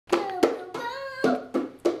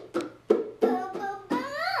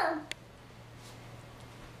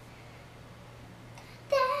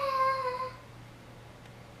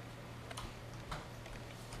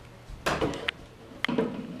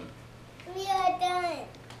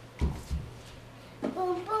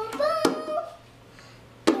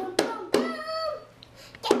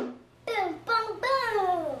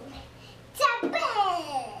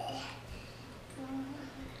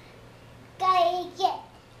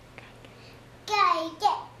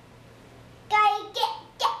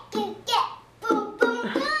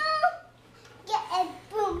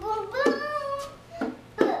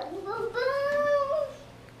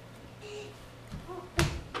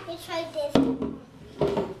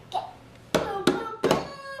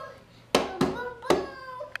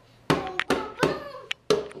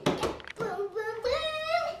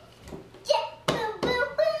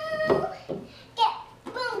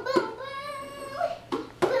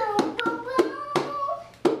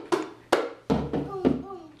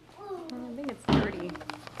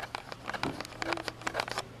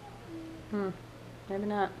maybe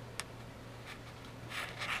not.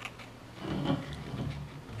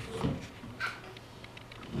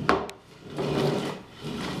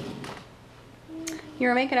 You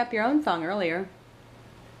were making up your own song earlier.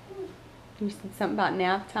 You said something about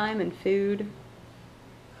nap time and food.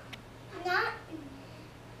 Not.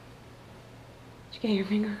 Did you get your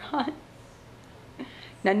finger caught?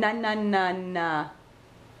 Na na na na na.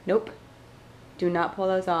 Nope. Do not pull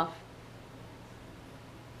those off.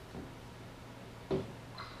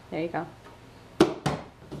 There you go.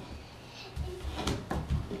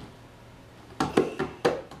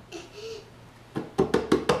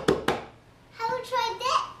 How would try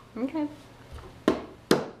that? Okay.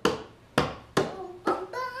 Boom, boom,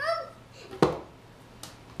 boom.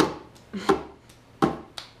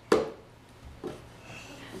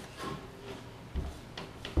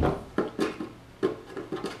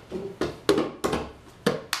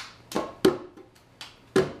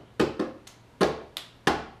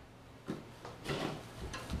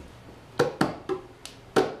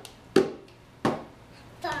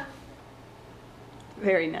 Done.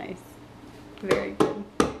 Very nice. Very good.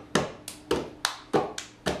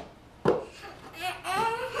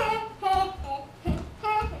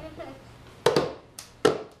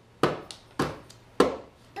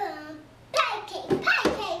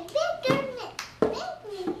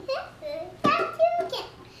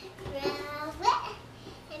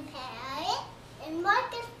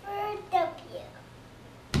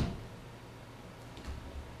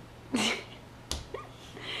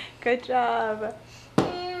 Good job.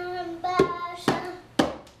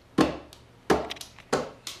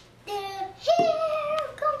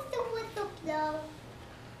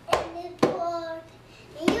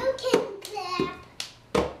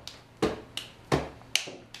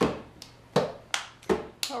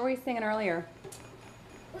 What were we singing earlier?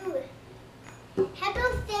 Happy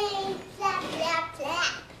birthday, clap, clap,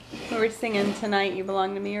 clap. We were singing Tonight You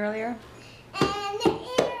Belong to Me earlier. And the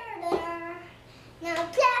ear, now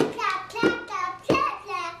clap, clap, clap, clap, clap,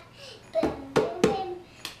 clap. Boom, boom, boom.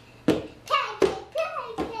 Clap, clap, clap,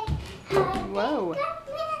 clap. Whoa. Clap,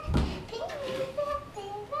 clap, clap,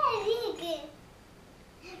 clap, very good.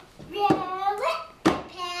 Roll it,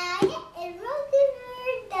 pat it, and roll the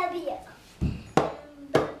word W.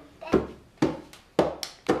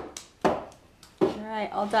 All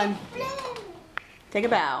right, all done. Take a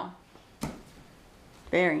bow.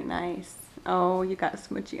 Very nice. Oh, you got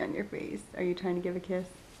smoochie on your face. Are you trying to give a kiss?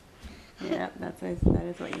 Yeah, that is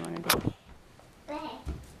what you want to do. Bye.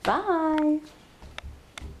 Bye.